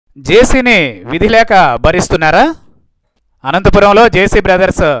జేసీని విధి లేక భరిస్తున్నారా? అనంతపురంలో జేసీ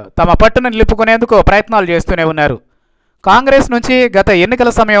బ్రదర్స్ తమ పట్టును నిలుపుకునేందుకు ప్రయత్నాలు చేస్తూనే ఉన్నారు. కాంగ్రెస్ నుంచి గత ఎన్నికల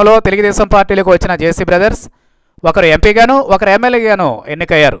సమయంలో తెలుగుదేశం పార్టీలకు వచ్చిన జేసీ బ్రదర్స్ ఒకరు ఎంపీగాను ఒకరు ఎమ్మెల్యేగాను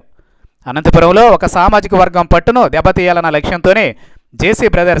ఎన్నికయ్యారు. అనంతపురంలో ఒక సామాజిక వర్గం పట్టును దెబ్బతీయాలన్న లక్ష్యంతోనే జేసీ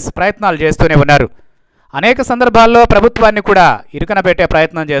బ్రదర్స్ ప్రయత్నాలు చేస్తూనే ఉన్నారు. అనేక సందర్భాల్లో ప్రభుత్వాన్ని కూడా ఇరుకన పెట్టే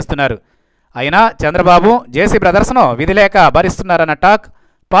ప్రయత్నం చేస్తున్నారు. అయినా చంద్రబాబు జేసీ బ్రదర్స్ను విధిలేక భరిస్తున్నారన్న టాక్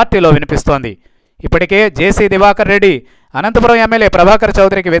పార్టీలో వినిపిస్తోంది. ఇప్పటికే జేసీ దివాకర్ రెడ్డి అనంతపురం ఎమ్మెల్యే ప్రభాకర్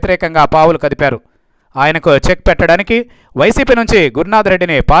చౌదరికి వ్యతిరేకంగా పావులు కదిపారు. ఆయనకు చెక్ పెట్టడానికి వైసీపీ నుంచి గురునాథ్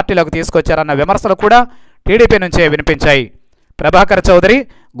రెడ్డిని పార్టీలోకి తీసుకొచ్చారన్న విమర్శలు కూడా టీడీపీ నుంచే వినిపించాయి. ప్రభాకర్ చౌదరి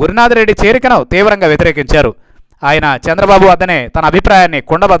గురునాథ్ రెడ్డి చేరికను తీవ్రంగా వ్యతిరేకించారు. ఆయన చంద్రబాబు వద్దనే తన అభిప్రాయాన్ని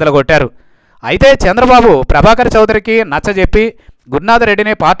కుండబద్దలుగొట్టారు. అయితే చంద్రబాబు ప్రభాకర్ చౌదరికి నచ్చజెప్పి గురునాథ్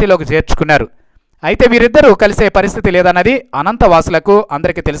రెడ్డిని పార్టీలోకి చేర్చుకున్నారు. అయితే వీరిద్దరూ కలిసే పరిస్థితి లేదన్నది అనంతవాసులకు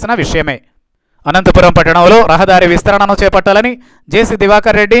అందరికీ తెలిసిన విషయమే. అనంతపురం పట్టణంలో రహదారి విస్తరణను చేపట్టాలని జేసీ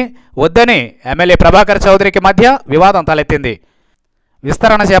దివాకర్ రెడ్డి వద్దని ఎమ్మెల్యే ప్రభాకర్ చౌదరికి మధ్య వివాదం తలెత్తింది.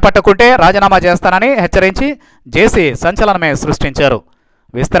 విస్తరణ చేపట్టకుంటే రాజీనామా చేస్తానని హెచ్చరించి జేసీ సంచలనమే సృష్టించారు.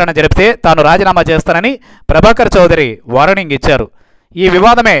 విస్తరణ జరిపితే తాను రాజీనామా చేస్తానని ప్రభాకర్ చౌదరి వార్నింగ్ ఇచ్చారు. ఈ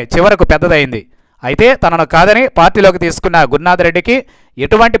వివాదమే చివరకు పెద్దదైంది. అయితే తనను కాదని పార్టీలోకి తీసుకున్న గురునాథ్ రెడ్డికి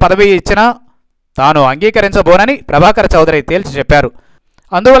ఎటువంటి పదవి ఇచ్చినా తాను అంగీకరించబోనని ప్రభాకర్ చౌదరి తేల్చి చెప్పారు.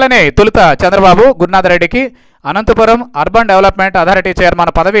 అందువల్లనే తొలుత చంద్రబాబు గురునాథ్ రెడ్డికి Anantapuram urban development authority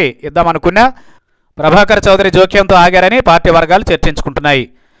chairman పదవి ఇద్దామనుకున్నా ప్రభాకర్ చౌదరి జోక్యంతో ఆగారని పార్టీ వర్గాలు చర్చించుకుంటున్నాయి.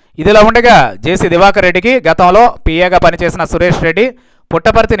 ఇదిలా ఉండగా జేసీ దివాకర్ రెడ్డికి గతంలో పీఏగా పనిచేసిన సురేష్ రెడ్డి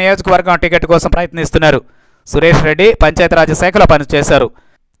పుట్టపర్తి నియోజకవర్గం టికెట్ కోసం ప్రయత్నిస్తున్నారు. సురేష్ రెడ్డి పంచాయతీరాజ్ శాఖలో పనిచేశారు.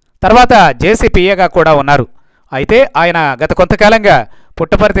 తర్వాత జేసీ పీఏగా కూడా ఉన్నారు. అయితే ఆయన గత కొంతకాలంగా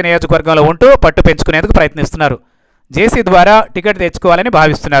పుట్టపర్తి నియోజకవర్గంలో ఉంటూ పట్టు పెంచుకునేందుకు ప్రయత్నిస్తున్నారు. జేసీ ద్వారా టికెట్ తెచ్చుకోవాలని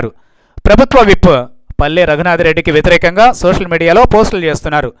భావిస్తున్నారు. ప్రభుత్వ విప్ పల్లె రఘునాథ్ రెడ్డికి వ్యతిరేకంగా సోషల్ మీడియాలో పోస్టులు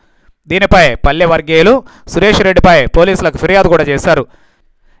చేస్తున్నారు. దీనిపై పల్లె వర్గీయులు సురేష్ రెడ్డిపై పోలీసులకు ఫిర్యాదు కూడా చేశారు.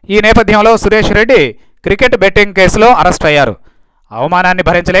 ఈ నేపథ్యంలో సురేష్ రెడ్డి క్రికెట్ బెట్టింగ్ కేసులో అరెస్ట్ అయ్యారు. అవమానాన్ని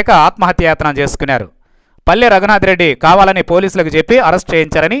భరించలేక ఆత్మహత్యాయత్నం చేసుకున్నారు. పల్లె రఘునాథ్ రెడ్డి కావాలని పోలీసులకు చెప్పి అరెస్ట్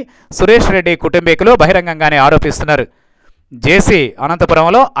చేయించారని సురేష్ రెడ్డి కుటుంబీకులు బహిరంగంగానే ఆరోపిస్తున్నారు. జేసీ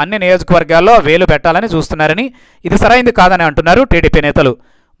అనంతపురంలో అన్ని నియోజకవర్గాల్లో వేలు పెట్టాలని చూస్తున్నారని, ఇది సరైంది కాదని అంటున్నారు టీడీపీ నేతలు.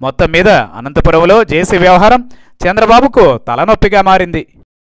 మొత్తం మీద అనంతపురంలో జేసీ వ్యవహారం చంద్రబాబుకు తలనొప్పిగా మారింది.